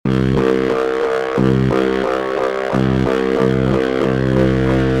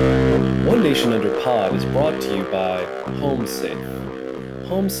One Nation Under Pod is brought to you by HomeSafe.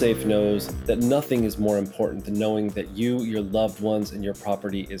 HomeSafe knows that nothing is more important than knowing that you, your loved ones, and your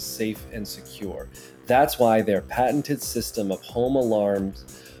property is safe and secure. That's why their patented system of home alarms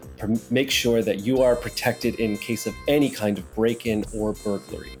makes sure that you are protected in case of any kind of break-in or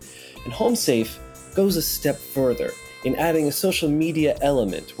burglary. And HomeSafe goes a step further in adding a social media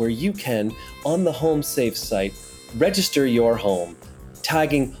element where you can, on the HomeSafe site, register your home,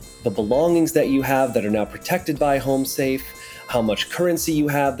 tagging the belongings that you have that are now protected by HomeSafe, how much currency you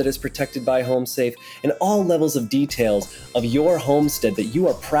have that is protected by HomeSafe, and all levels of details of your homestead that you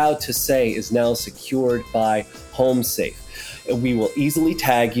are proud to say is now secured by HomeSafe. We will easily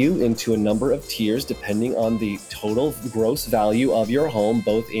tag you into a number of tiers depending on the total gross value of your home,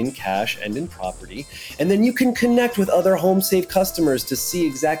 both in cash and in property. And then you can connect with other HomeSafe customers to see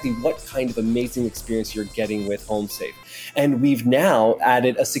exactly what kind of amazing experience you're getting with HomeSafe. And we've now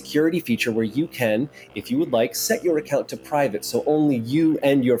added a security feature where you can, if you would like, set your account to private so only you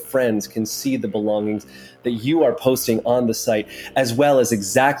and your friends can see the belongings that you are posting on the site, as well as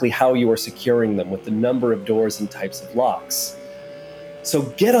exactly how you are securing them with the number of doors and types of locks. So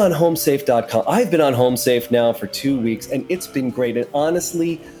get on homesafe.com. I've been on HomeSafe now for 2 weeks, and it's been great. And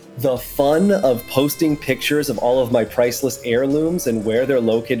honestly, the fun of posting pictures of all of my priceless heirlooms and where they're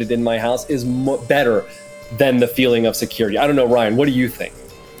located in my house is better than the feeling of security. I don't know, Ryan, what do you think?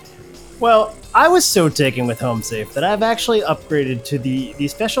 Well, I was so taken with HomeSafe that I've actually upgraded to the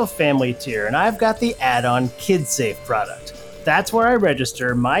special family tier, and I've got the add-on KidSafe product. That's where I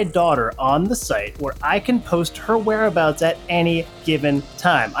register my daughter on the site where I can post her whereabouts at any given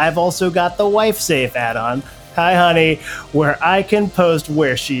time. I've also got the WifeSafe add-on, hi honey, where I can post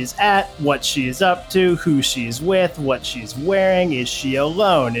where she's at, what she's up to, who she's with, what she's wearing, is she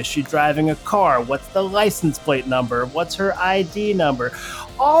alone, is she driving a car, what's the license plate number, what's her ID number.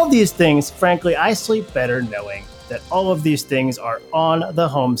 All these things, frankly, I sleep better knowing that all of these things are on the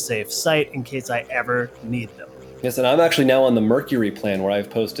HomeSafe site in case I ever need them. Yes, and I'm actually now on the Mercury plan where I've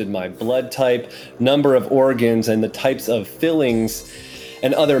posted my blood type, number of organs, and the types of fillings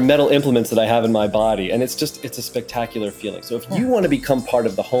and other metal implements that I have in my body. And it's a spectacular feeling. So if you want to become part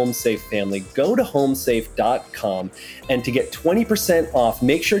of the HomeSafe family, go to homesafe.com, and to get 20% off,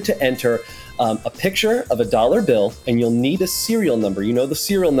 make sure to enter a picture of a dollar bill, and you'll need a serial number. You know the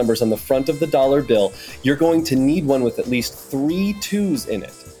serial numbers on the front of the dollar bill. You're going to need one with at least 3 2s in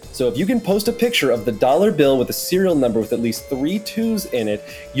it. So if you can post a picture of the dollar bill with a serial number with at least 3 2s in it,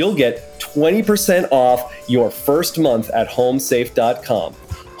 you'll get 20% off your first month at homesafe.com.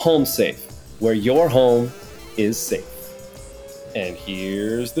 HomeSafe, where your home is safe. And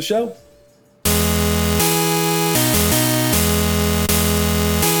here's the show.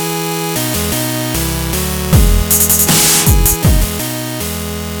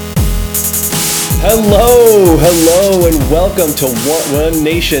 Hello, and welcome to One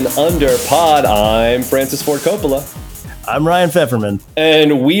Nation Under Pod. I'm Francis Ford Coppola. I'm Ryan Pfefferman.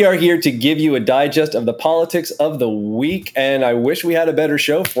 And we are here to give you a digest of the politics of the week. And I wish we had a better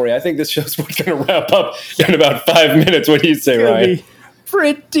show for you. I think this show's going to wrap up in about 5 minutes. What do you say, Ryan?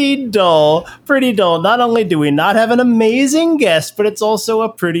 Pretty dull. Not only do we not have an amazing guest, but it's also a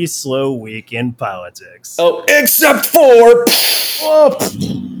pretty slow week in politics. Oh, except for...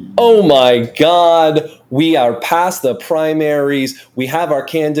 Oh my God, we are past the primaries. We have our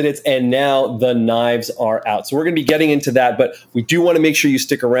candidates, and now the knives are out. So we're going to be getting into that, but we do want to make sure you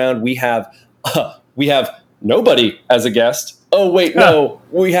stick around. We have nobody as a guest. Oh, wait, no,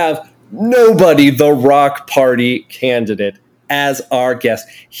 we have nobody, the Rock Party candidate, as our guest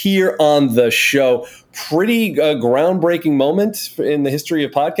here on the show. Pretty groundbreaking moment in the history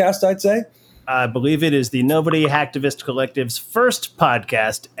of podcasts, I'd say. I believe it is the Nobody Hacktivist Collective's first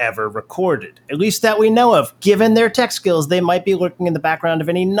podcast ever recorded. At least that we know of. Given their tech skills, they might be lurking in the background of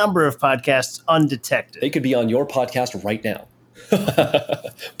any number of podcasts undetected. They could be on your podcast right now.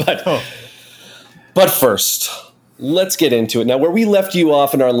 But first, let's get into it. Now, where we left you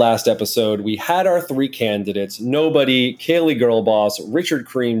off in our last episode, we had our 3 candidates, Nobody, Kaylee Girlboss, Richard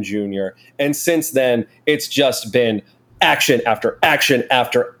Cream Jr., and since then, it's just been action after action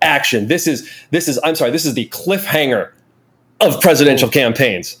after action. This is the cliffhanger of presidential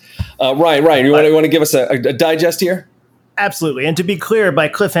campaigns. Ryan, you want to give us a digest here? Absolutely. And to be clear, by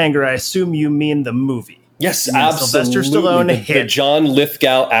cliffhanger, I assume you mean the movie. Yes, absolutely. Sylvester Stallone hit. The John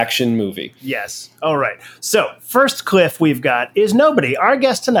Lithgow action movie. Yes. All right. So, first cliff we've got is Nobody. Our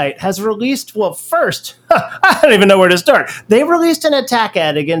guest tonight has released, I don't even know where to start. They released an attack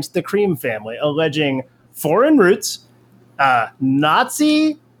ad against the Cream family, alleging foreign roots,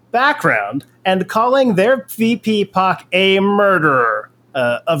 Nazi background and calling their VP Pac a murderer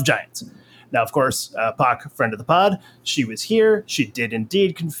of giants. Now, of course, Pac, friend of the pod, she was here. She did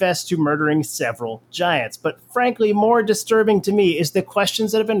indeed confess to murdering several giants. But frankly, more disturbing to me is the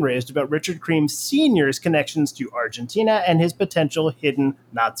questions that have been raised about Richard Cream Sr.'s connections to Argentina and his potential hidden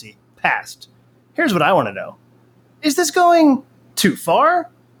Nazi past. Here's what I want to know. Is this going too far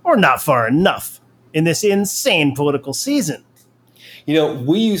or not far enough in this insane political season? You know,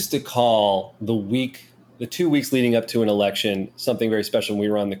 we used to call the 2 weeks leading up to an election, something very special. When we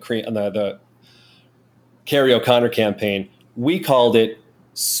were on the Kerry O'Connor campaign, we called it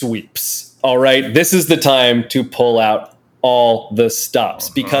sweeps. All right. This is the time to pull out all the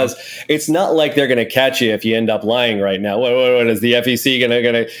stops because it's not like they're going to catch you if you end up lying right now. What is the FEC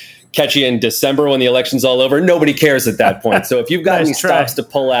going to catch you in December when the election's all over? Nobody cares at that point. So if you've got any stops to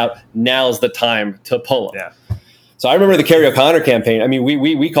pull out, now's the time to pull them. Yeah. So I remember the Kerry O'Connor campaign. I mean,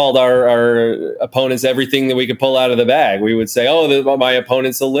 we called our opponents everything that we could pull out of the bag. We would say, my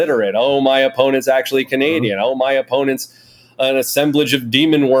opponent's illiterate. Oh, my opponent's actually Canadian. Oh, my opponent's an assemblage of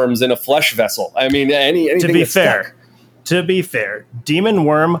demon worms in a flesh vessel. I mean, anything. To be fair, Demon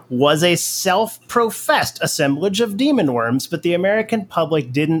Worm was a self-professed assemblage of demon worms, but the American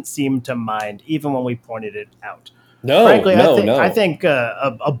public didn't seem to mind, even when we pointed it out. Frankly, I think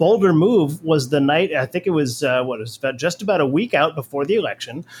a bolder move was the night. I think it was just about a week out before the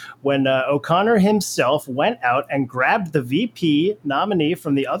election when O'Connor himself went out and grabbed the VP nominee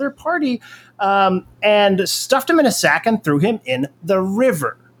from the other party and stuffed him in a sack and threw him in the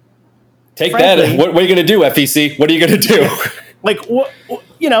river. Frankly, that. What are you going to do, FEC? What are you going to do?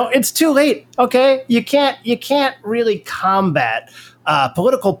 It's too late. Okay, you can't really combat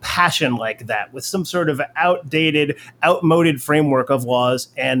political passion like that with some sort of outmoded framework of laws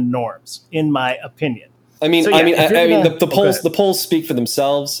and norms, in my opinion. The polls speak for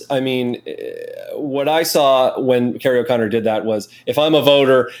themselves. I mean, what I saw when Kerry O'Connor did that was, if I'm a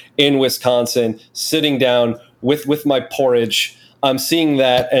voter in Wisconsin, sitting down with my porridge, I'm seeing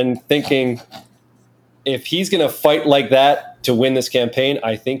that and thinking, if he's going to fight like that to win this campaign,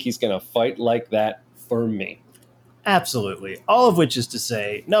 I think he's going to fight like that for me. Absolutely. All of which is to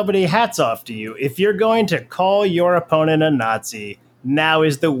say, nobody, hats off to you. If you're going to call your opponent a Nazi, now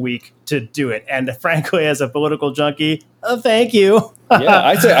is the week to do it. And frankly, as a political junkie, thank you. Yeah,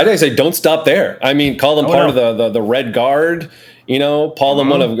 I'd say don't stop there. I mean, call them of the Red Guard, call them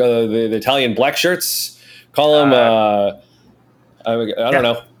one of the Italian black shirts, call them, I don't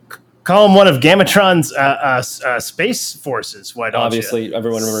know. Call him one of Gamatron's space forces. Why don't Obviously,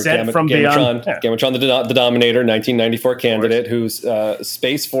 everyone remembers Gamatron. Yeah. Gamatron, the Dominator, 1994 candidate, whose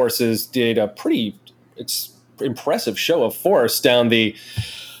space forces did a pretty impressive show of force down the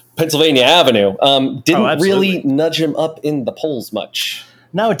Pennsylvania Avenue. Didn't really nudge him up in the polls much.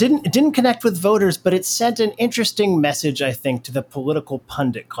 No, it didn't. It didn't connect with voters, but it sent an interesting message, I think, to the political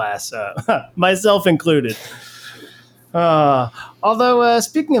pundit class, myself included. Although,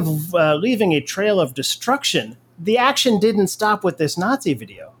 speaking of leaving a trail of destruction, the action didn't stop with this Nazi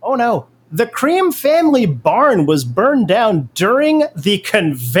video. Oh no, the Cream family barn was burned down during the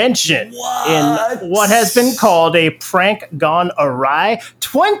convention in what has been called a prank gone awry.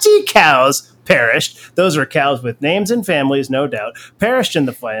 20 cows perished. Those are cows with names and families, no doubt, perished in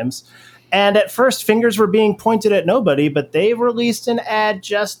the flames. And at first, fingers were being pointed at nobody, but they released an ad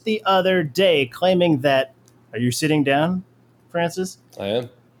just the other day claiming that, are you sitting down, Francis? I am.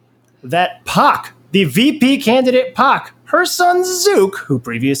 That Pac, the VP candidate Pac, her son Zook, who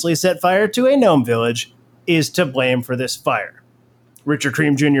previously set fire to a gnome village, is to blame for this fire. Richard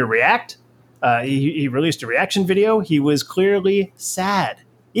Cream Jr. he released a reaction video. He was clearly sad.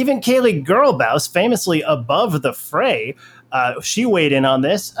 Even Kaylee Girlbouse, famously above the fray, she weighed in on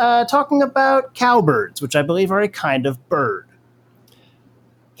this, talking about cowbirds, which I believe are a kind of bird.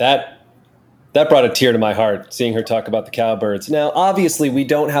 That brought a tear to my heart, seeing her talk about the cowbirds. Now, obviously, we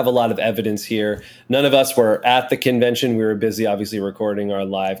don't have a lot of evidence here. None of us were at the convention. We were busy, obviously, recording our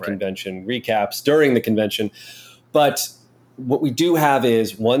live convention recaps during the convention. But what we do have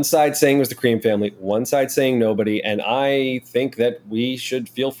is one side saying it was the Cream family, one side saying nobody. And I think that we should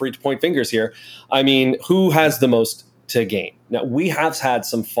feel free to point fingers here. I mean, who has the most to gain? Now, we have had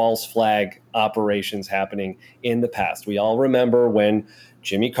some false flag operations happening in the past. We all remember when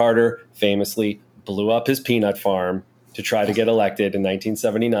Jimmy Carter famously blew up his peanut farm to try to get elected in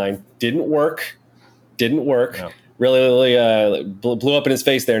 1979. Didn't work. No. Really blew up in his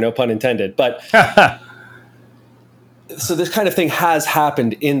face there, no pun intended. But so this kind of thing has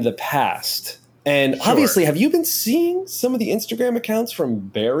happened in the past. And obviously, have you been seeing some of the Instagram accounts from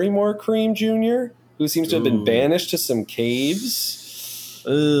Barrymore Cream Jr., who seems to have been banished to some caves?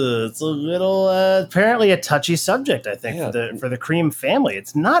 It's a little apparently a touchy subject, I think, for the Cream family.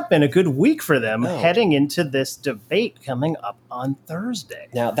 It's not been a good week for them heading into this debate coming up on Thursday.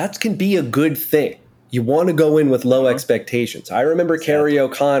 Now, that can be a good thing. You want to go in with low expectations. I remember Carrie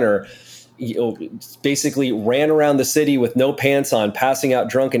O'Connor basically ran around the city with no pants on, passing out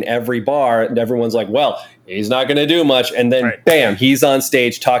drunk in every bar, and everyone's like, well, he's not going to do much. And then, bam, he's on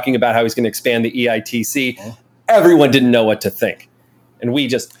stage talking about how he's going to expand the EITC. Everyone didn't know what to think. And we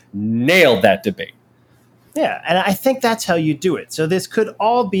just nailed that debate. Yeah, and I think that's how you do it. So this could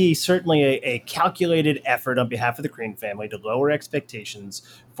all be certainly a calculated effort on behalf of the Cream family to lower expectations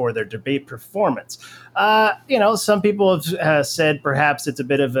for their debate performance. Some people have said perhaps it's a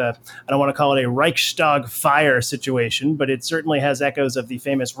bit of a, I don't want to call it a Reichstag fire situation, but it certainly has echoes of the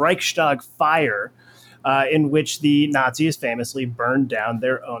famous Reichstag fire, in which the Nazis famously burned down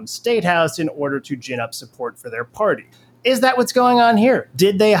their own state house in order to gin up support for their party. Is that what's going on here?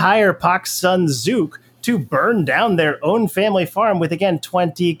 Did they hire Pak's son Zook to burn down their own family farm with, again,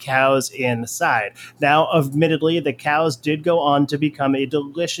 20 cows inside? Now, admittedly, the cows did go on to become a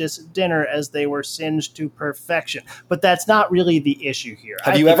delicious dinner as they were singed to perfection. But that's not really the issue here.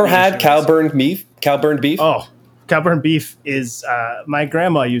 Have you ever had cow-burned beef? Cow-burned beef? Oh, cow-burned beef is, my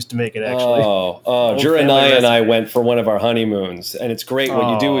grandma used to make it, actually. Jeremiah and I went for one of our honeymoons, and it's great.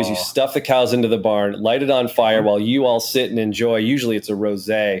 What you do is you stuff the cows into the barn, light it on fire while you all sit and enjoy. Usually it's a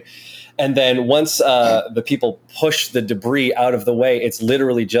rosé. And then once the people push the debris out of the way, it's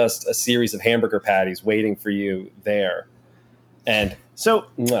literally just a series of hamburger patties waiting for you there. And so,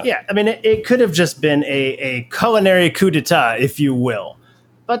 yeah, I mean, it could have just been a culinary coup d'etat, if you will.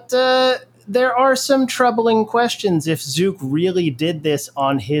 But there are some troubling questions if Zook really did this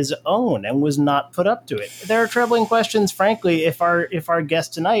on his own and was not put up to it. There are troubling questions, frankly, if our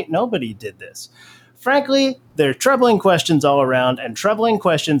guest tonight, nobody did this. Frankly, there are troubling questions all around, and troubling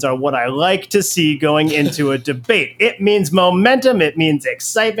questions are what I like to see going into a debate. It means momentum, it means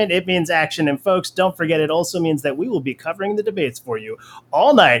excitement, it means action, and folks, don't forget, it also means that we will be covering the debates for you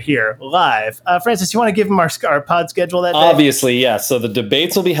all night here, live. Francis, you want to give them our pod schedule that day? Obviously, yeah. So the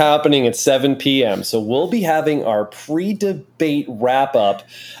debates will be happening at 7 p.m. So we'll be having our pre-debate wrap-up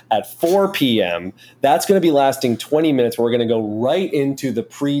at 4 p.m. That's going to be lasting 20 minutes. We're going to go right into the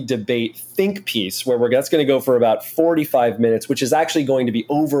pre-debate think piece, where that's going to go for about 45 minutes, which is actually going to be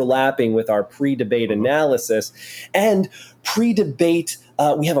overlapping with our pre-debate analysis. And pre-debate,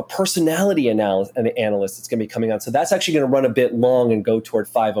 we have a personality analyst that's going to be coming on. So that's actually going to run a bit long and go toward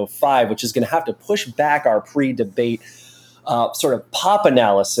 5:05, which is going to have to push back our pre-debate sort of pop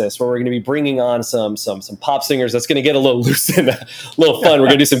analysis, where we're going to be bringing on some pop singers. That's going to get a little loose and a little fun. We're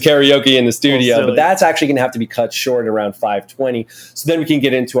going to do some karaoke in the studio, but that's actually going to have to be cut short around 5:20. So then we can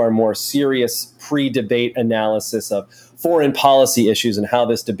get into our more serious pre-debate analysis of foreign policy issues and how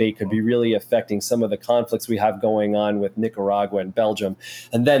this debate could be really affecting some of the conflicts we have going on with Nicaragua and Belgium.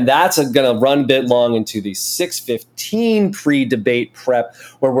 And then that's going to run a bit long into the 6:15 pre-debate prep,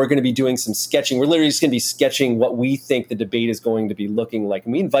 where we're going to be doing some sketching. We're literally just going to be sketching what we think the debate is going to be looking like.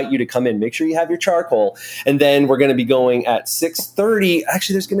 And we invite you to come in. Make sure you have your charcoal. And then we're going to be going at 6:30.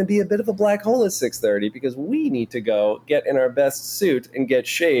 Actually, there's going to be a bit of a black hole at 6:30 because we need to go get in our best suit and get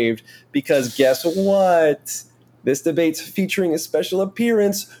shaved, because guess what? This debate's featuring a special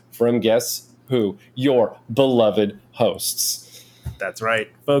appearance from guess who? Your beloved hosts. That's right,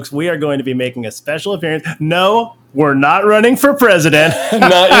 folks. We are going to be making a special appearance. No, we're not running for president.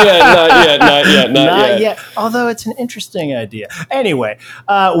 Not yet. Although it's an interesting idea. Anyway,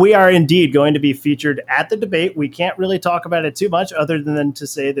 we are indeed going to be featured at the debate. We can't really talk about it too much other than to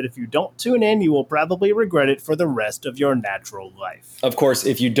say that if you don't tune in, you will probably regret it for the rest of your natural life. Of course,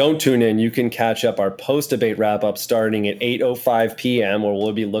 if you don't tune in, you can catch up our post-debate wrap-up starting at 8:05 p.m., where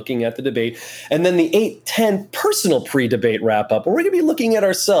we'll be looking at the debate. And then the 8:10 personal pre-debate wrap-up, where we're going to be looking at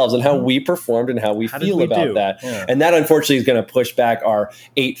ourselves and how we performed and how we feel about that. Yeah. And that, unfortunately, is going to push back our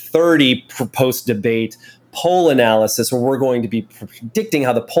 8:30 post-debate poll analysis, where we're going to be predicting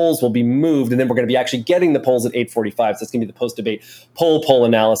how the polls will be moved, and then we're going to be actually getting the polls at 8:45. So that's going to be the post-debate poll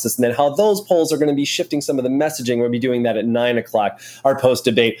analysis, and then how those polls are going to be shifting some of the messaging. We'll be doing that at 9 o'clock, our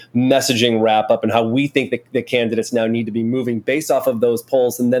post-debate messaging wrap-up, and how we think the candidates now need to be moving based off of those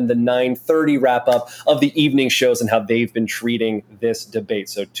polls, and then the 9:30 wrap-up of the evening shows and how they've been treating this debate.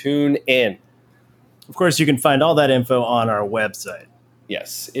 So tune in. Of course, you can find all that info on our website.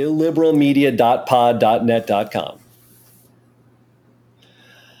 Yes, illiberalmedia.pod.net.com.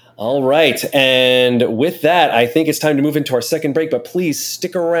 All right. And with that, I think it's time to move into our second break, but please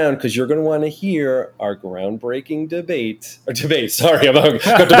stick around because you're going to want to hear our groundbreaking debate. Or debate, sorry. Got debate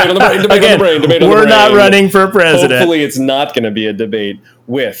on the brain, debate on the brain, debate on the brain. We're not running for president. Hopefully it's not going to be a debate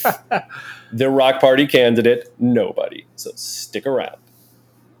with the Rock Party candidate, nobody. So stick around.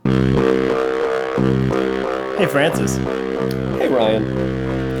 Hey, Francis. Hey,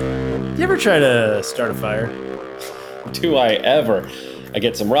 Ryan. You ever try to start a fire? Do I ever? I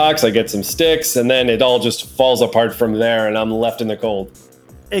get some rocks, I get some sticks, and then it all just falls apart from there, and I'm left in the cold.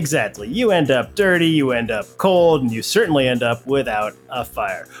 Exactly. You end up dirty, you end up cold, and you certainly end up without a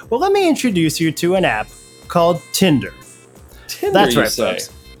fire. Well, let me introduce you to an app called Tinder. Tinder, That's you right, say? folks.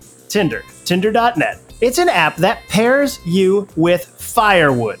 Tinder. Tinder.net. It's an app that pairs you with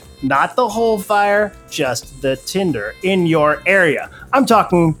firewood. Not the whole fire, just the tinder in your area. I'm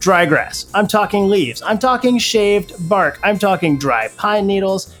talking dry grass. I'm talking leaves. I'm talking shaved bark. I'm talking dry pine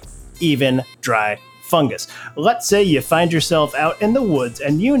needles, even dry fungus. Let's say you find yourself out in the woods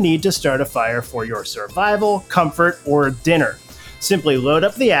and you need to start a fire for your survival, comfort, or dinner. Simply load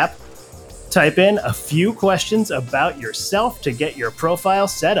up the app, type in a few questions about yourself to get your profile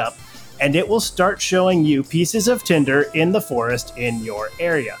set up, and it will start showing you pieces of tinder in the forest in your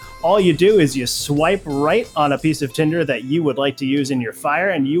area. All you do is you swipe right on a piece of tinder that you would like to use in your fire,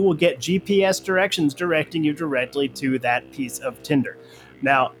 and you will get GPS directions directing you directly to that piece of tinder.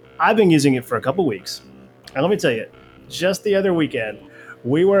 Now, I've been using it for a couple weeks, and let me tell you, just the other weekend,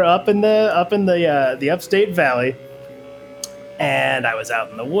 we were up in the upstate valley, and I was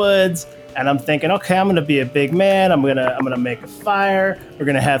out in the woods. And I'm thinking, okay, I'm gonna be a big man. I'm gonna make a fire. We're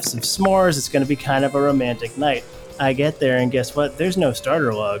gonna have some s'mores. It's gonna be kind of a romantic night. I get there and guess what? There's no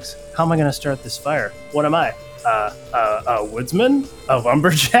starter logs. How am I gonna start this fire? What am I? A woodsman? A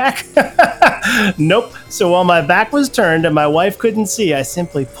lumberjack? Nope. So while my back was turned and my wife couldn't see, I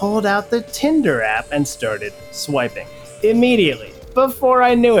simply pulled out the Tinder app and started swiping. Immediately, before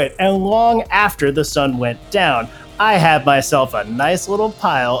I knew it, and long after the sun went down, I had myself a nice little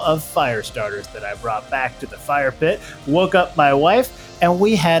pile of fire starters that I brought back to the fire pit, woke up my wife, and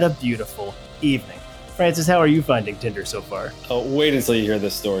we had a beautiful evening. Francis, how are you finding Tinder so far? Oh, wait until you hear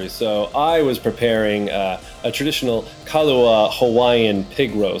this story. So I was preparing a traditional Kalua Hawaiian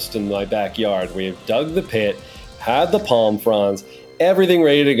pig roast in my backyard. We've dug the pit, had the palm fronds, everything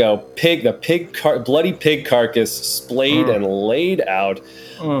ready to go. Bloody pig carcass splayed and laid out.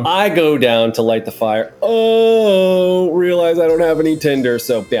 I go down to light the fire. Oh, realize I don't have any Tinder.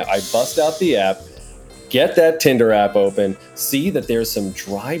 So yeah, I bust out the app, get that Tinder app open, see that there's some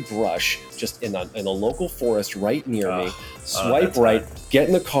dry brush just in a local forest right near me. Swipe right, get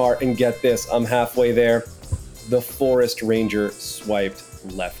in the car, and get this. I'm halfway there. The forest ranger swiped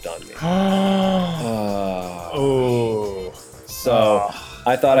left on me. So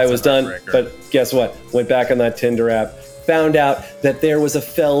I thought I was done, but guess what? Went back on that Tinder app, found out that there was a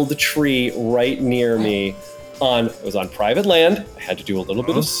felled tree right near me. It was on private land. I had to do a little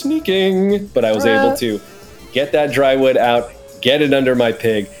bit of sneaking, but I was able to get that dry wood out, get it under my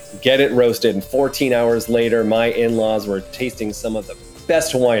pig, get it roasted, and 14 hours later, my in-laws were tasting some of the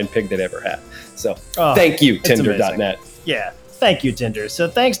best Hawaiian pig they'd ever had. So thank you, Tinder.net. Yeah. Thank you, Tinder. So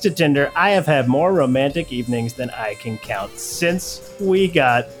thanks to Tinder, I have had more romantic evenings than I can count since we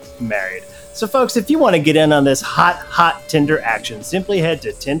got married. So folks, if you want to get in on this hot Tinder action, simply head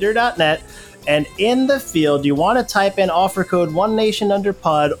to Tinder.net, and in the field, you want to type in offer code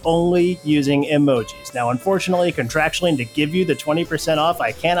OneNationUnderPod only using emojis. Now, unfortunately, contractually, to give you the 20% off,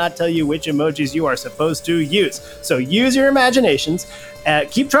 I cannot tell you which emojis you are supposed to use. So use your imaginations.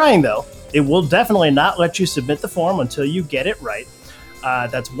 Keep trying, though. It will definitely not let you submit the form until you get it right.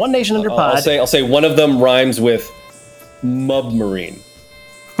 That's One Nation Under Pod. I'll say one of them rhymes with Mubmarine.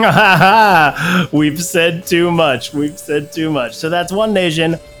 We've said too much. So that's One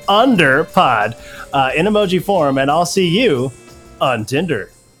Nation Under Pod in emoji form, and I'll see you on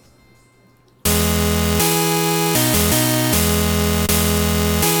Tinder.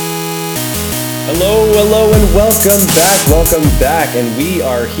 Hello, and welcome back. And we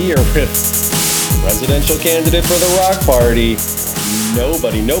are here with presidential candidate for the Rock Party,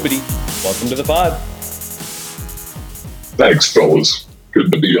 Nobody. Welcome to the pod. Thanks, fellas.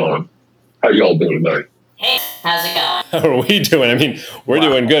 Good to be on. How y'all doing tonight? Hey, how's it going? How are we doing? I mean, we're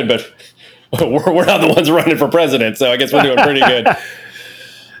doing good, but we're not the ones running for president, so I guess we're doing pretty good.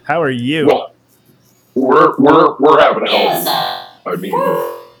 How are you? Well, we're having a hell of a time. I mean,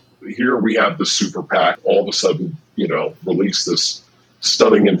 here we have the super PAC all of a sudden, release this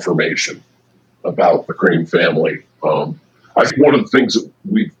stunning information about the Crane family. I think one of the things that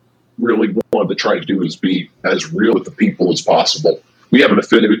we really wanted to try to do is be as real with the people as possible. we have an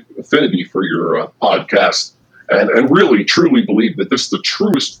affinity for your podcast, and really truly believe that this is the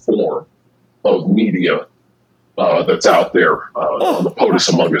truest form of media that's out there on the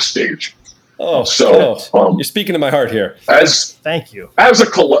POTUS Among Us stage. You're speaking to my heart here. Thank you. As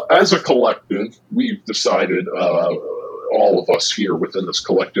a collective, we've decided, all of us here within this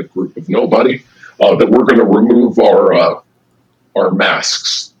collective group of nobody, that we're going to remove our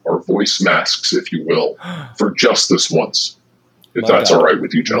masks, our voice masks, if you will, for just this once. If that's all right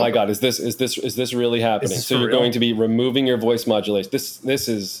with you, gentlemen. My God, is this really happening? So you're real? going to be removing your voice modulation. This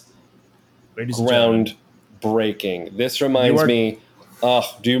is groundbreaking. This reminds me.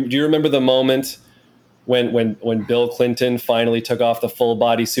 Do you remember the moment when Bill Clinton finally took off the full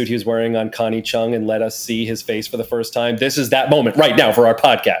body suit he was wearing on Connie Chung and let us see his face for the first time? This is that moment right now for our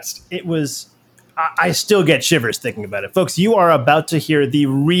podcast. It was. I still get shivers thinking about it. Folks, you are about to hear the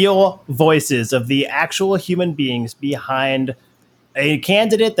real voices of the actual human beings behind a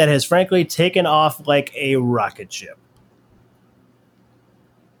candidate that has frankly taken off like a rocket ship.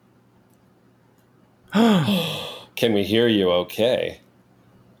 Can we hear you okay?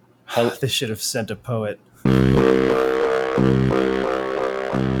 This should have sent a poet.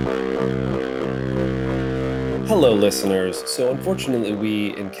 Hello, listeners. So unfortunately,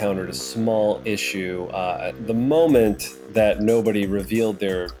 we encountered a small issue. The moment that nobody revealed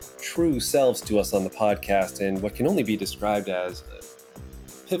their true selves to us on the podcast in what can only be described as a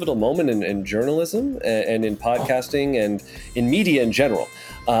pivotal moment in journalism and in podcasting and in media in general.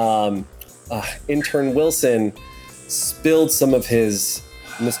 Intern Wilson spilled some of his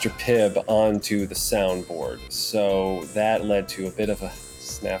Mr. Pibb onto the soundboard. So that led to a bit of a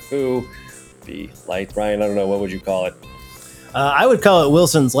snafu. Be light, Ryan. I don't know. What would you call it? I would call it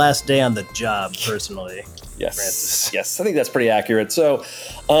Wilson's last day on the job, personally. Yes, Francis. Yes. I think that's pretty accurate. So,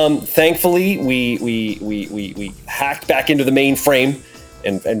 thankfully, we hacked back into the mainframe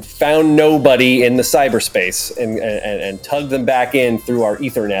and found nobody in the cyberspace and tugged them back in through our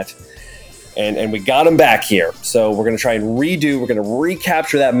Ethernet, and we got them back here. So we're going to try and we're going to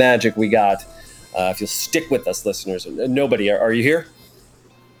recapture that magic we got. If you'll stick with us, listeners. Nobody, are you here?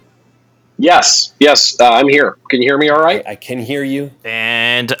 Yes, I'm here. Can you hear me all right? I can hear you.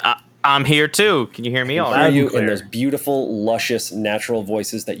 And I'm here too. Can you hear me all right? I hear you in those beautiful, luscious, natural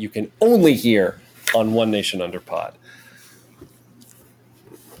voices that you can only hear on One Nation Under Pod.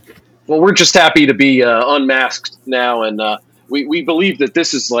 Well, we're just happy to be unmasked now, and we believe that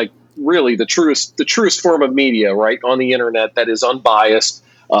this is like really the truest form of media, right, on the internet that is unbiased,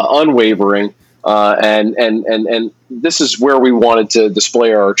 unwavering. And this is where we wanted to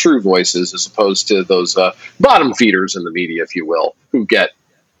display our true voices as opposed to those bottom feeders in the media, if you will, who get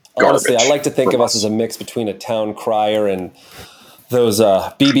garbage. Honestly, I like to think of us as a mix between a town crier and those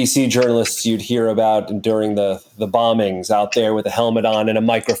BBC journalists you'd hear about during the bombings out there with a helmet on and a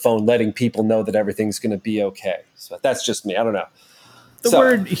microphone letting people know that everything's going to be okay. So that's just me. I don't know. The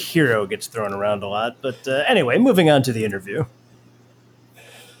word hero gets thrown around a lot. But anyway, moving on to the interview.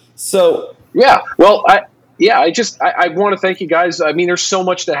 So... Yeah, well, I want to thank you guys. I mean, there's so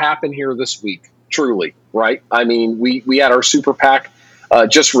much to happen here this week, truly, right? I mean, we had our super PAC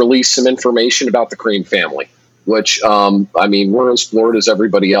just release some information about the Cream family, which, I mean, we're as floored as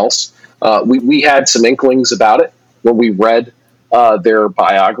everybody else. We had some inklings about it when we read their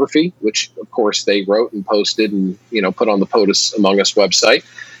biography, which, of course, they wrote and posted and, put on the POTUS Among Us website.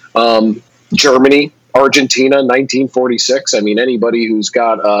 Germany, Argentina, 1946. I mean, anybody who's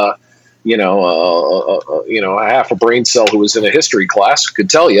got... a half a brain cell who was in a history class could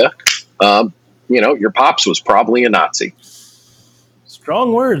tell you, your pops was probably a Nazi.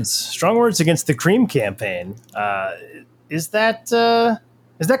 Strong words against the Cream campaign. Is that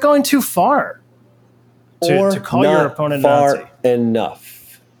going too far to call your opponent far Nazi?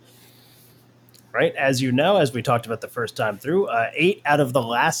 Enough. Right, as you know, as we talked about the first time through, 8 out of the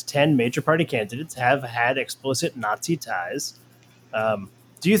last 10 major party candidates have had explicit Nazi ties.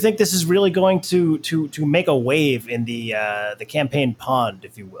 Do you think this is really going to make a wave in the campaign pond,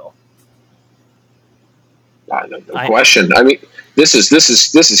 if you will? No question. I mean, this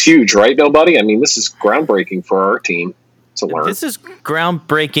is huge, right? Nobody. I mean, this is groundbreaking for our team to learn. This is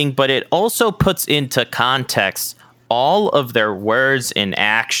groundbreaking, but it also puts into context all of their words and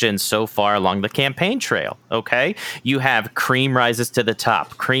actions so far along the campaign trail. Okay, you have Cream rises to the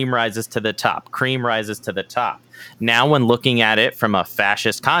top, Cream rises to the top, Cream rises to the top. Now, when looking at it from a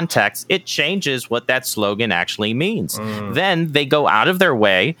fascist context, it changes what that slogan actually means. Then they go out of their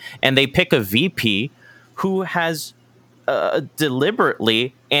way and they pick a VP who has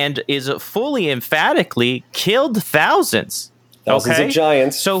deliberately and is fully emphatically killed thousands. Thousands of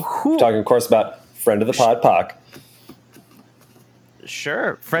giants. So who... Talking, of course, about friend of the pod, Pac.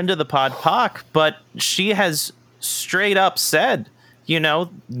 Sure, friend of the pod, Pac, but she has straight up said,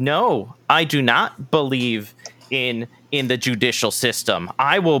 no, I do not believe in the judicial system.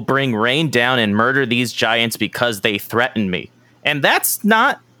 I will bring rain down and murder these giants because they threaten me. And that's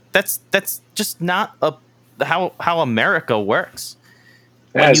just not how America works.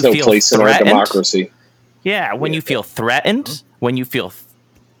 It has no place in our democracy. Yeah, when you feel threatened, when you feel,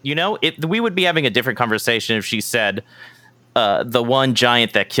 we would be having a different conversation if she said, the one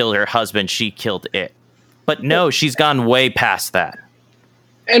giant that killed her husband, she killed it. But no, she's gone way past that.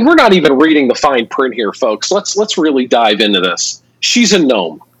 And we're not even reading the fine print here, folks. Let's really dive into this. She's a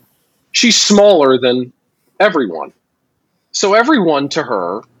gnome. She's smaller than everyone. So everyone to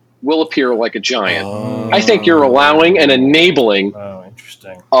her will appear like a giant. I think you're allowing and enabling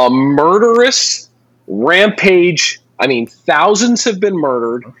a murderous rampage. I mean, thousands have been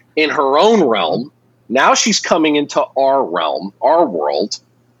murdered in her own realm. Now she's coming into our realm, our world,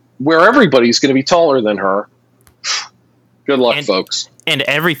 where everybody's going to be taller than her. Good luck, folks. And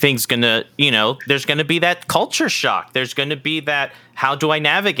everything's going to, there's going to be that culture shock. There's going to be that, how do I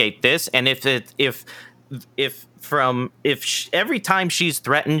navigate this? And if every time she's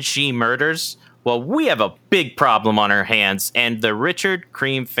threatened, she murders, well, we have a big problem on our hands. And the Richard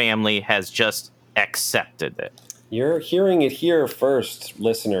Cream family has just accepted it. You're hearing it here first,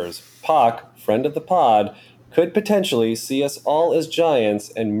 listeners. Pac, friend of the pod, could potentially see us all as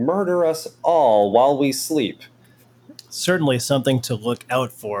giants and murder us all while we sleep. Certainly something to look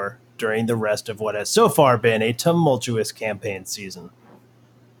out for during the rest of what has so far been a tumultuous campaign season.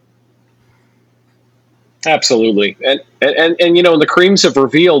 Absolutely. And the Creams have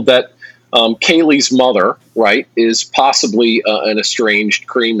revealed that Kaylee's mother, right, is possibly an estranged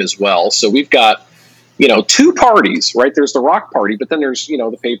Cream as well. So we've got, two parties, right? There's the Rock Party, but then there's,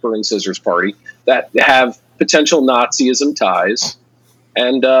 the Paper and Scissors Party that have potential Nazism ties.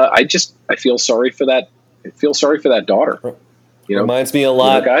 And I feel sorry for that. I feel sorry for that daughter. Reminds me a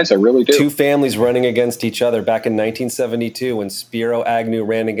lot, guys. I really do. Two families running against each other back in 1972 when Spiro Agnew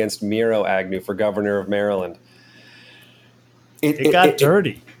ran against Miro Agnew for governor of Maryland. It got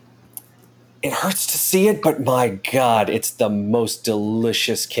dirty. It hurts to see it, but my God, it's the most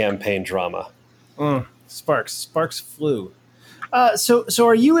delicious campaign drama. Sparks flew. So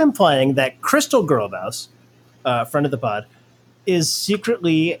are you implying that Crystal Girlbouse, friend of the pod, is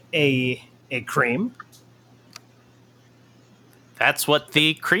secretly a Cream? That's what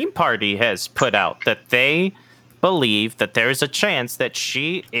the Cream Party has put out, that they believe that there is a chance that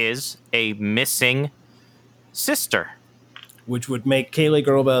she is a missing sister. Which would make Kaylee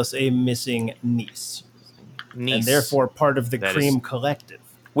Girlbouse a missing niece. And therefore part of the Cream collective.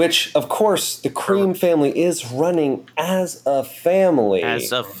 Which, of course, the Cream family is running as a family.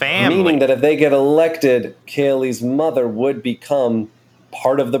 Meaning that if they get elected, Kaylee's mother would become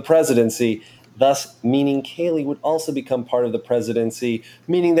part of the presidency. Thus, meaning Kaylee would also become part of the presidency,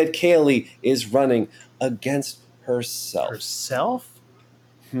 meaning that Kaylee is running against herself.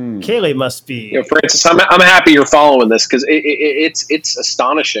 Kaylee must be... Francis, I'm happy you're following this because it's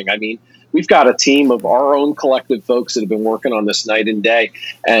astonishing. I mean, we've got a team of our own collective folks that have been working on this night and day.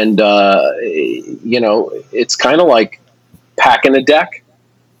 And, it's kind of like packing a deck.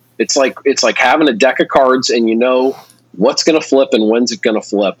 It's like having a deck of cards and what's going to flip and when's it going to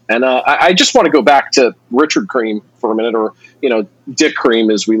flip. And I just want to go back to Richard Cream for a minute, or, Dick Cream,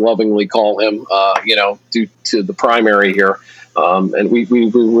 as we lovingly call him, due to the primary here. And we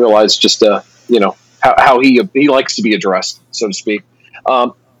realized just, how he likes to be addressed, so to speak.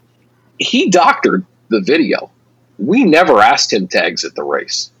 He doctored the video. We never asked him to exit the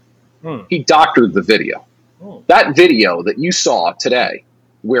race. He doctored the video. That video that you saw today,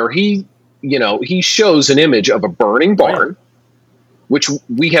 where he shows an image of a burning barn, which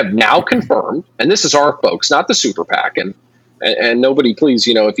we have now confirmed. And this is our folks, not the super PAC. And nobody, please,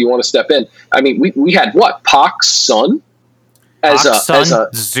 if you want to step in. I mean, we had what? Pac's son?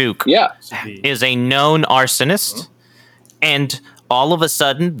 Zook is a known arsonist. And all of a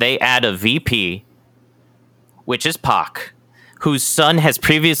sudden, they add a VP, which is Pac, whose son has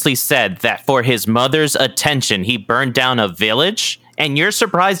previously said that for his mother's attention, he burned down a village. And you're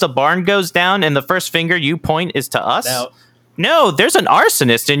surprised a barn goes down and the first finger you point is to us? No, there's an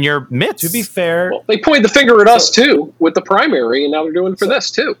arsonist in your midst. To be fair... Well, they point the finger at us, too, with the primary, and now they're doing it for this,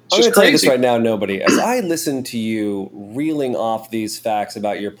 too. It's I'm just going to tell you this crazy. right now, nobody. As I listen to you reeling off these facts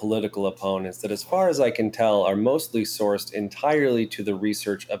about your political opponents that, as far as I can tell, are mostly sourced entirely to the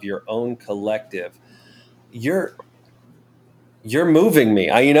research of your own collective, you're moving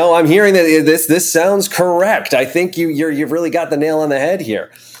me. I'm hearing that this sounds correct. I think you've really got the nail on the head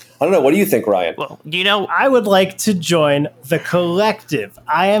here. I don't know. What do you think, Ryan? Well, I would like to join the collective.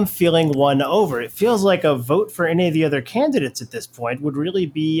 I am feeling won over. It feels like a vote for any of the other candidates at this point would really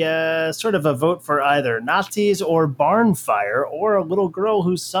be sort of a vote for either Nazis or Barnfire or a little girl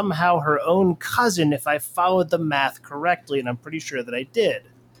who's somehow her own cousin, if I followed the math correctly, and I'm pretty sure that I did.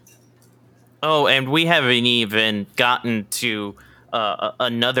 Oh, and we haven't even gotten to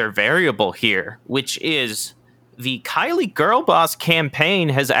another variable here, which is the Kylie Girl Boss campaign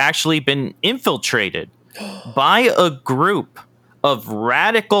has actually been infiltrated by a group of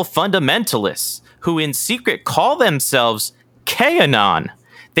radical fundamentalists who in secret call themselves QAnon.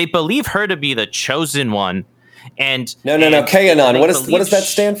 They believe her to be the chosen one. And No. QAnon. What does that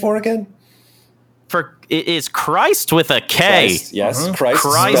stand for again? It is Christ with a K. Christ, yes. Christ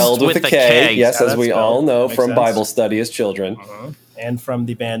spelled with a K. Yes, as we all know from Bible study as children. And from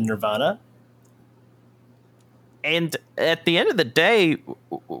the band Nirvana. And at the end of the day,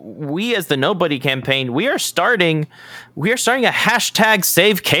 we as the Nobody campaign, we are starting a hashtag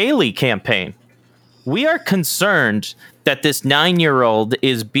Save Kaylee campaign. We are concerned that this 9-year-old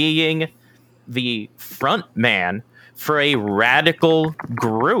is being the front man for a radical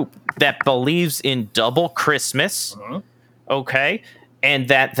group that believes in double Christmas, okay? And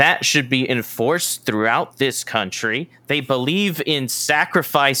that should be enforced throughout this country. They believe in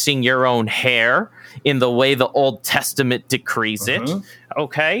sacrificing your own hair in the way the Old Testament decrees it,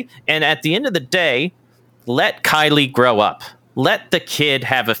 okay? And at the end of the day, let Kylie grow up. Let the kid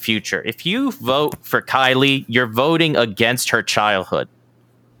have a future. If you vote for Kylie, you're voting against her childhood.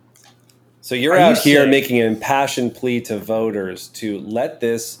 So you're out here making an impassioned plea to voters to let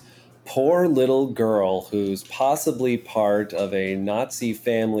this poor little girl who's possibly part of a Nazi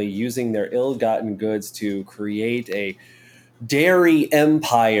family using their ill-gotten goods to create a dairy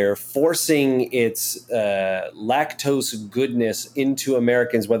empire, forcing its lactose goodness into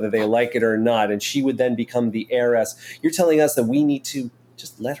Americans, whether they like it or not, and she would then become the heiress. You're telling us that we need to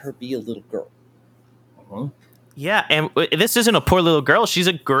just let her be a little girl. Yeah, and this isn't a poor little girl. She's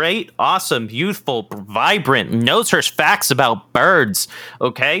a great, awesome, youthful, vibrant, knows her facts about birds,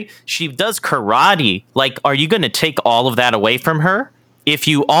 okay? She does karate. Like, are you going to take all of that away from her? If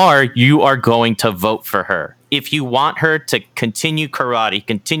you are going to vote for her. If you want her to continue karate,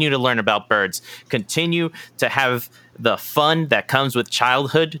 continue to learn about birds, continue to have the fun that comes with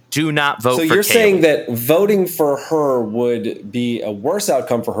childhood, do not vote for Kaylee. So you're saying that voting for her would be a worse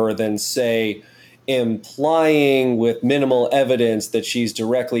outcome for her than, say, implying with minimal evidence that she's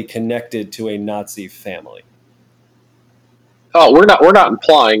directly connected to a Nazi family? Oh, we're not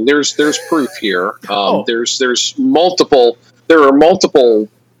implying. There's proof here. There are multiple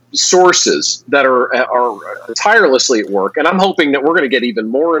sources that are tirelessly at work, and I'm hoping that we're going to get even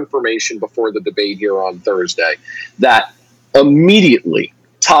more information before the debate here on Thursday that immediately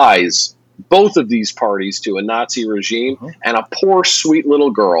ties both of these parties to a Nazi regime and a poor, sweet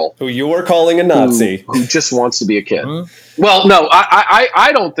little girl who you were calling a Nazi who just wants to be a kid. Well, no, I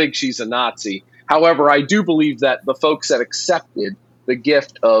don't think she's a Nazi. However, I do believe that the folks that accepted the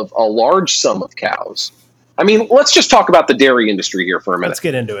gift of a large sum of cows. I mean, let's just talk about the dairy industry here for a minute. Let's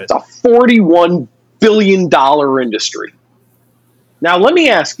get into it. It's a $41 billion industry. Now, let me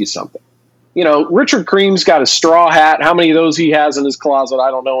ask you something. You know, Richard Cream's got a straw hat. How many of those he has in his closet, I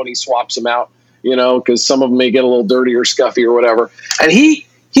don't know, and he swaps them out, you know, because some of them may get a little dirty or scuffy or whatever. And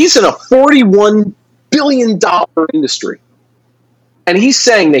he's in a $41 billion industry. And he's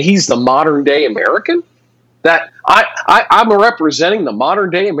saying that he's the modern day American? That I'm representing the modern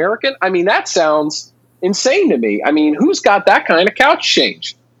day American? I mean, that sounds insane to me. I mean, who's got that kind of couch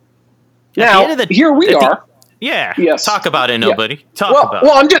change? Now, here we are. Yeah. Yes. Talk about it, nobody. Yeah. Talk about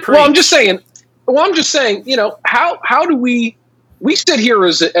it. I'm just saying, you know, how do we sit here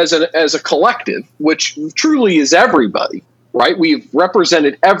as a collective, which truly is everybody, right? We've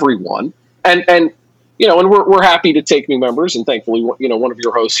represented everyone, and you know, and we're happy to take new members, and thankfully, you know, one of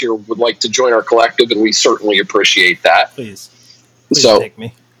your hosts here would like to join our collective, and we certainly appreciate that. Please take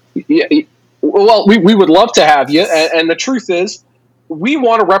me. Yeah. Well, we would love to have you, and the truth is, we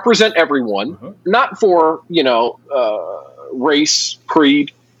want to represent everyone, not for, you know, race,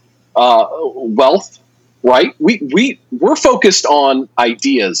 creed, wealth, right? We're focused on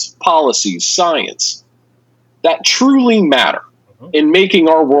ideas, policies, science that truly matter in making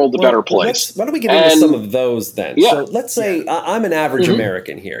our world a better place. Why don't we get into some of those then? Yeah. So let's say I'm an average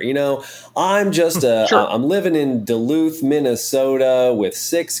American here. You know, I'm just I'm living in Duluth, Minnesota with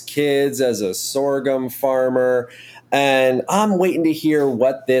 6 kids as a sorghum farmer. And I'm waiting to hear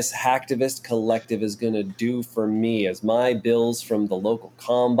what this hacktivist collective is going to do for me as my bills from the local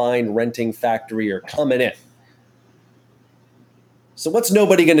combine renting factory are coming in. So what's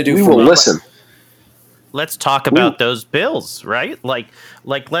nobody going to do We for will me? listen. Let's talk about those bills, right? Like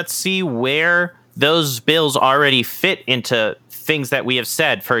let's see where those bills already fit into things that we have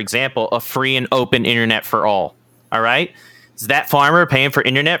said. For example, a free and open internet for all. All right? Is that farmer paying for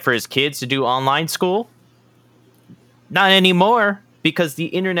internet for his kids to do online school? Not anymore, because the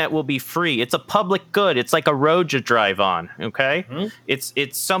internet will be free. It's a public good. It's like a road you drive on. Okay,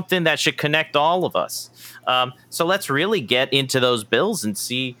 it's something that should connect all of us. So let's really get into those bills and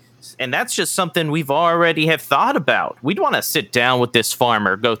see. And that's just something we've already have thought about. We'd want to sit down with this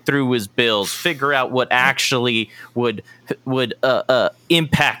farmer, go through his bills, figure out what actually would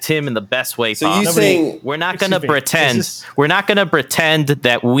impact him in the best way So possible. you saying We're not going to Excuse me, pretend. is this- We're not going to pretend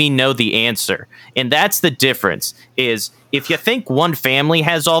that we know the answer. And that's the difference. Is if you think one family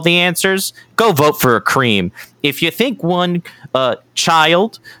has all the answers, go vote for a cream. If you think one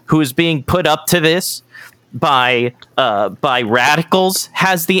child who is being put up to this by radicals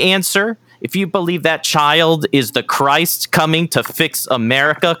has the answer, if you believe that child is the Christ coming to fix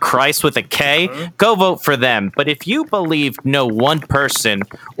America, Christ with a K, go vote for them. But if you believe no one person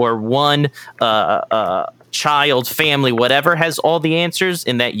or one child, family, whatever, has all the answers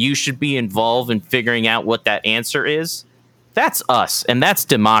and that you should be involved in figuring out what that answer is, that's us, and that's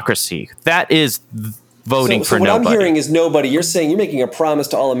democracy. That is voting so for what nobody. I'm hearing is nobody. You're saying you're making a promise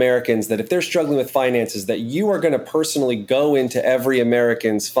to all Americans that if they're struggling with finances, that you are going to personally go into every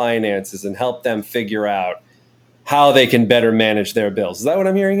American's finances and help them figure out how they can better manage their bills. Is that what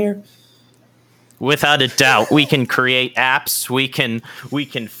I'm hearing here? Without a doubt, we can create apps. We can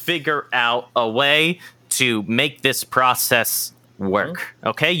figure out a way to make this process work.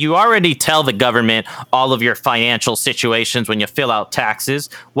 Okay, you already tell the government all of your financial situations when you fill out taxes.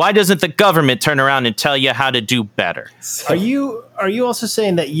 Why doesn't the government turn around and tell you how to do better? Are you also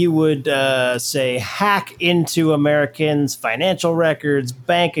saying that you would say hack into Americans' financial records,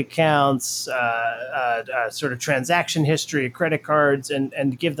 bank accounts, sort of transaction history, credit cards,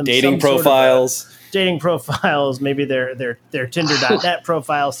 and give them Dating some profiles. sort of dating profiles, maybe their Tinder.net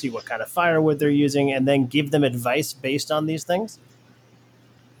profile, see what kind of firewood they're using, and then give them advice based on these things?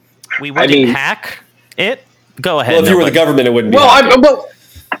 We wouldn't hack it. Go ahead. Well, if you were the nobody. government, it wouldn't be.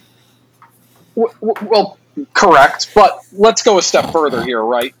 Well, correct. But let's go a step further here,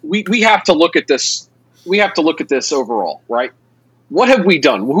 right? We have to look at this. We have to look at this overall, right? What have we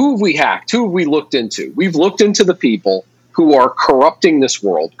done? Who have we hacked? Who have we looked into? We've looked into the people who are corrupting this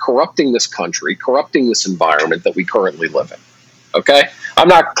world, corrupting this country, corrupting this environment that we currently live in. Okay? I'm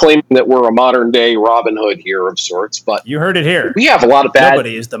not claiming that we're a modern day Robin Hood here of sorts, but You heard it here. we have a lot of bad.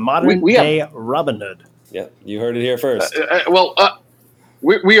 Nobody is the modern day Robin Hood. Yeah, you heard it here first.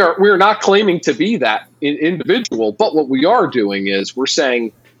 We're not claiming to be that individual, but what we are doing is we're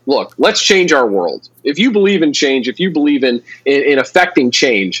saying, look, let's change our world. If you believe in change, if you believe in affecting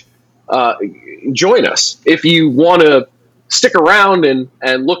change, join us. If you want to stick around and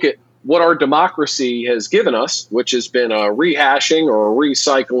look at what our democracy has given us, which has been a rehashing or a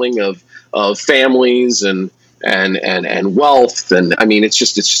recycling of families and wealth, and I mean,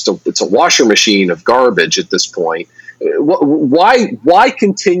 it's a washer machine of garbage at this point. Why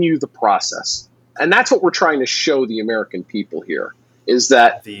continue the process? And that's what we're trying to show the American people here, is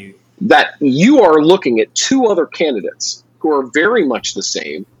that you are looking at two other candidates who are very much the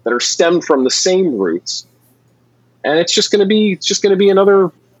same, that are stemmed from the same roots, and it's just going to be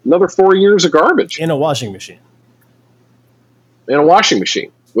another 4 years of garbage In a washing machine. in a washing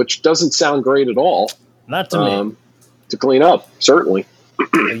machine, which doesn't sound great at all. Not to me. To clean up, certainly.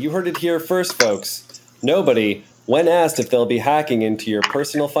 You heard it here first, folks. Nobody, when asked if they'll be hacking into your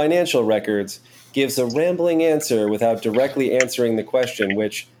personal financial records, gives a rambling answer without directly answering the question,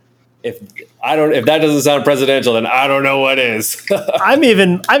 which if that doesn't sound presidential, then I don't know what is. I'm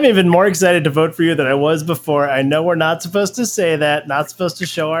even more excited to vote for you than I was before. I know we're not supposed to say that, not supposed to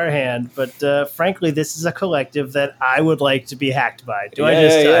show our hand, but frankly, this is a collective that I would like to be hacked by. Do I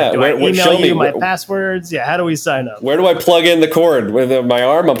email you my passwords? Yeah, how do we sign up? Where do I plug in the cord? With my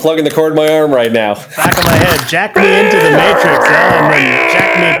arm? I'm plugging the cord in my arm right now. Back of my head, jack me into the matrix, and then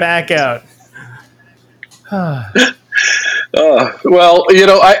jack me back out. Well,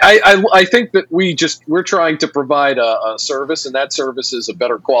 I think that we're trying to provide a service, and that service is a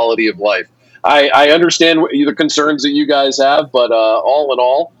better quality of life. I understand the concerns that you guys have, but all in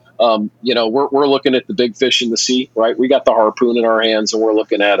all, we're looking at the big fish in the sea, right? We got the harpoon in our hands, and we're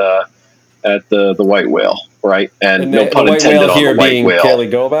looking at the white whale, right? And no pun intended on the white whale. Kaylee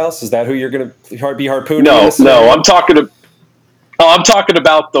Gobals, is that who you're going to be harpooning? No, I'm talking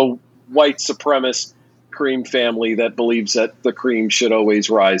about the white supremacist cream family that believes that the cream should always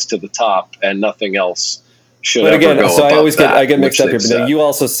rise to the top and nothing else should But ever again, go so I above always that, get mixed which up here. they've But now said. you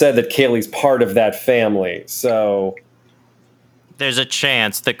also said that Kaylee's part of that family. So There's a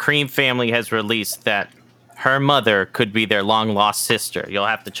chance the Cream family has released that her mother could be their long lost sister. You'll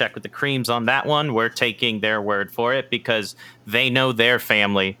have to check with the Creams on that one. We're taking their word for it because they know their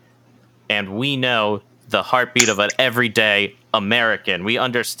family, and we know the heartbeat of an everyday American. We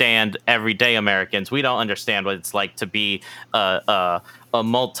understand everyday Americans. We don't understand what it's like to be a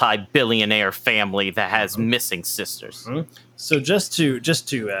multi-billionaire family that has missing sisters. So just to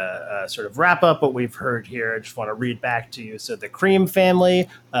sort of wrap up what we've heard here, I just want to read back to you. So the Cream family,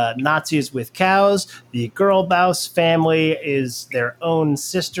 Nazis with cows. The Girlbaus family is their own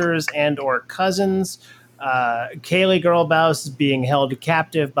sisters and or cousins. Kaylee Girlbaus is being held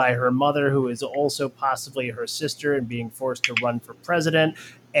captive by her mother, who is also possibly her sister, and being forced to run for president.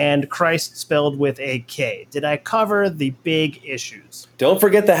 And Christ spelled with a K. Did I cover the big issues? don't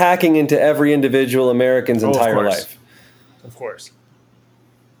forget the hacking into every individual American's entire course. life. Of course.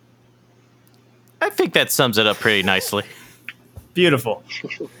 I think that sums it up pretty nicely. Beautiful.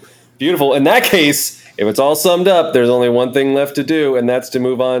 Beautiful. In that case, if it's all summed up, there's only one thing left to do, and that's to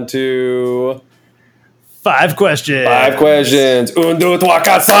move on to 5 questions. 5 questions. Un, deux, trois,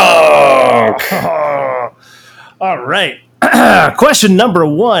 quatre, cinq. All right. Question number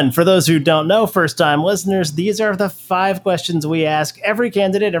 1. For those who don't know, first-time listeners, these are the 5 questions we ask every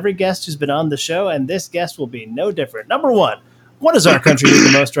candidate, every guest who's been on the show, and this guest will be no different. Number 1, what does our country need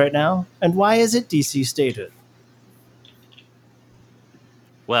the most right now, and why is it DC statehood?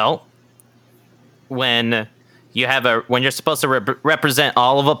 Well, when you're supposed to represent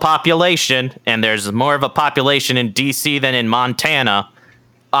all of a population, and there's more of a population in DC than in Montana,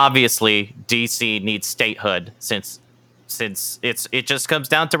 obviously DC needs statehood since it just comes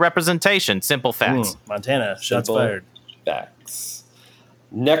down to representation. Simple facts. Montana, shots Simple fired. facts.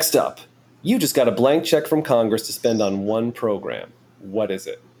 Next up, you just got a blank check from Congress to spend on one program. What is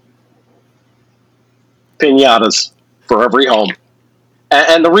it? Pinatas for every home.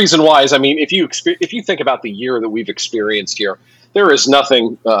 And the reason why is, I mean, if you think about the year that we've experienced here, there is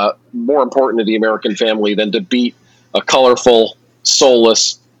nothing more important to the American family than to beat a colorful,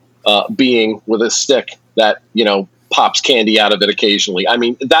 soulless being with a stick that, pops candy out of it occasionally. I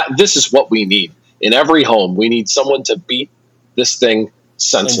mean, this is what we need in every home. We need someone to beat this thing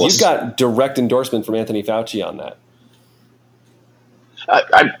senseless. And you've got direct endorsement from Anthony Fauci on that.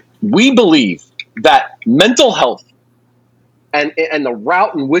 We believe that mental health and the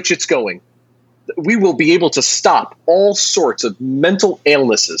route in which it's going, we will be able to stop all sorts of mental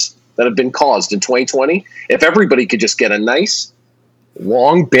illnesses that have been caused in 2020 if everybody could just get a nice,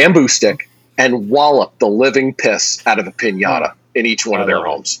 long bamboo stick and wallop the living piss out of a piñata in each one of their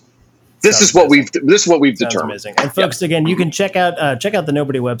homes. This is what we've Sounds determined. amazing. And folks, again, you can check out the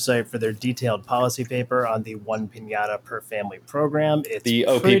Nobody website for their detailed policy paper on the one piñata per family program. It's The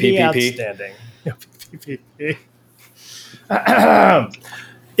pretty OPPPP. outstanding.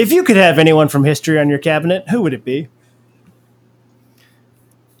 If you could have anyone from history on your cabinet, who would it be?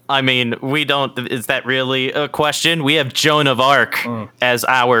 I mean, is that really a question? We have Joan of Arc as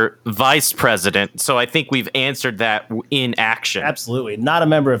our vice president, so I think we've answered that in action. Absolutely. Not a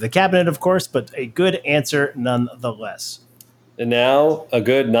member of the cabinet, of course, but a good answer nonetheless. And now, a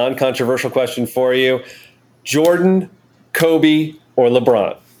good non-controversial question for you. Jordan, Kobe, or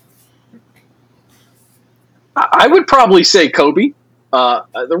LeBron? I would probably say Kobe.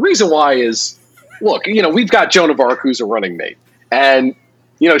 The reason why is, look, we've got Joan of Arc, who's a running mate, and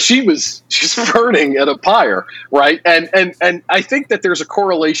she's burning at a pyre, right? And I think that there's a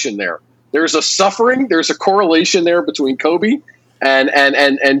correlation there. There's a correlation there between Kobe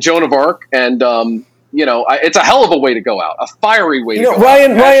and Joan of Arc, and it's a hell of a way to go out, a fiery way to go out.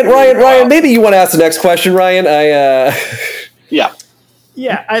 Ryan, maybe you want to ask the next question, Ryan. Yeah.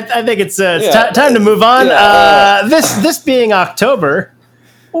 Yeah, I think it's time to move on. Yeah. This being October,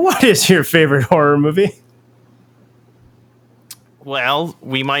 what is your favorite horror movie? Well,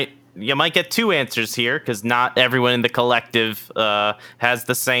 you might get 2 answers here because not everyone in the collective has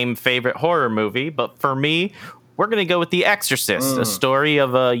the same favorite horror movie. But for me, we're going to go with The Exorcist, a story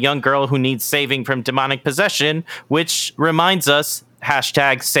of a young girl who needs saving from demonic possession, which reminds us,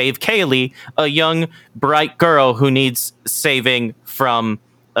 #save Kaylee, a young, bright girl who needs saving from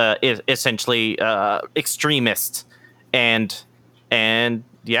essentially extremists and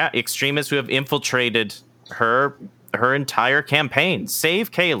extremists who have infiltrated her entire campaign.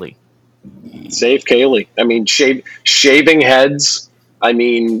 Save Kaylee. Save Kaylee. I mean, shaving heads. I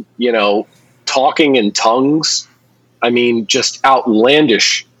mean, talking in tongues. I mean, just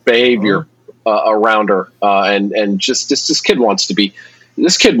outlandish behavior around her. And just this kid wants to be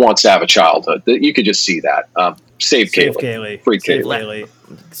this kid wants to have a childhood. You could just see that. Save Kaylee. Free Save Kaylee.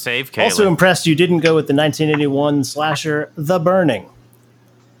 Kaylee. Save Kaylee. Also impressed you didn't go with the 1981 slasher The Burning.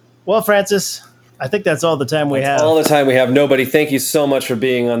 Well, Francis, I think that's all the time we have. All the time we have. Nobody, thank you so much for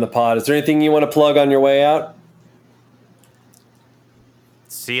being on the pod. Is there anything you want to plug on your way out?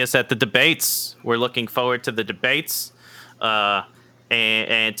 See us at the debates. We're looking forward to the debates,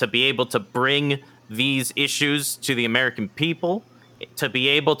 and to be able to bring these issues to the American people, to be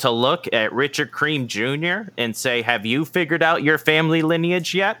able to look at Richard Cream Jr. and say, have you figured out your family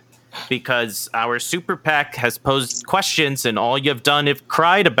lineage yet? Because our super PAC has posed questions and all you've done is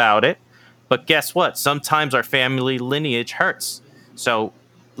cried about it. But guess what? Sometimes our family lineage hurts. So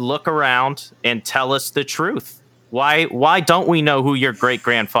look around and tell us the truth. Why don't we know who your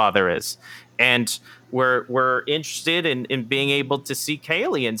great-grandfather is? And we're interested in being able to see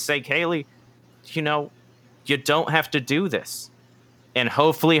Kaylee and say, Kaylee, you don't have to do this. And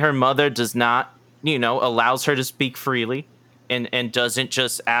hopefully her mother does not, allows her to speak freely and doesn't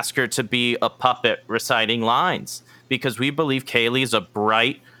just ask her to be a puppet reciting lines. Because we believe Kaylee is a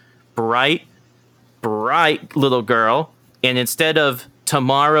bright little girl. And instead of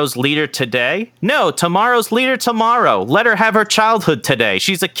tomorrow's leader today, no, tomorrow's leader tomorrow. Let her have her childhood today.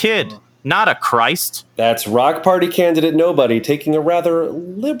 She's a kid, not a Christ. That's Rock Party candidate Nobody taking a rather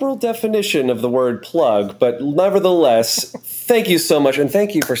liberal definition of the word plug, but nevertheless, thank you so much, and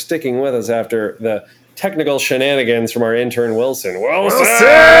thank you for sticking with us after the technical shenanigans from our intern Wilson.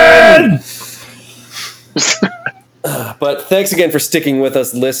 But thanks again for sticking with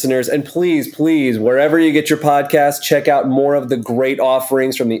us, listeners. And please, wherever you get your podcast, check out more of the great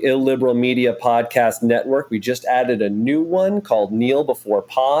offerings from the Illiberal Media Podcast Network. We just added a new one called Kneel Before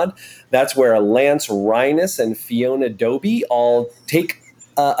Pod. That's where Lance Rhinus and Fiona Doby all take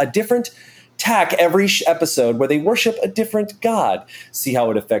a different tack every episode where they worship a different god. See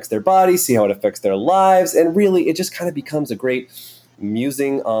how it affects their bodies, see how it affects their lives, and really it just kind of becomes a great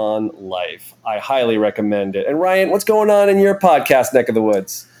musing on life. I highly recommend it. And Ryan, what's going on in your podcast neck of the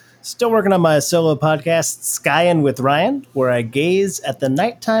woods? Still working on my solo podcast, Skyin' with Ryan, where I gaze at the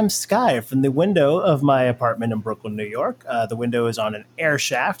nighttime sky from the window of my apartment in Brooklyn, New York. The window is on an air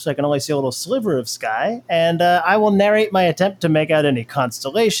shaft, so I can only see a little sliver of sky. And I will narrate my attempt to make out any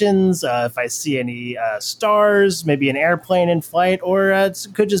constellations, if I see any stars, maybe an airplane in flight, or it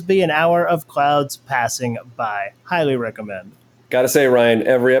could just be an hour of clouds passing by. Highly recommend. Gotta say, Ryan,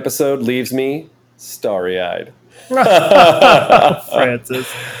 every episode leaves me starry-eyed. Francis.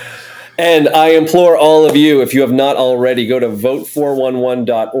 And I implore all of you, if you have not already, go to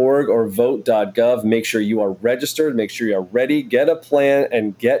vote411.org or vote.gov. Make sure you are registered. Make sure you are ready. Get a plan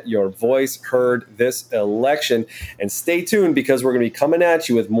and get your voice heard this election. And stay tuned because we're going to be coming at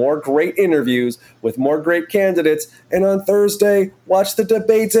you with more great interviews, with more great candidates. And on Thursday, watch the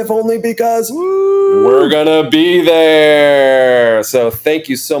debates, if only because we're going to be there. So thank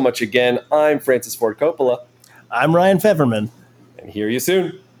you so much again. I'm Francis Ford Coppola. I'm Ryan Feverman. And hear you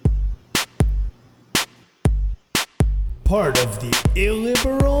soon. Part of the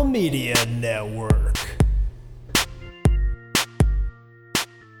Illiberal Media Network.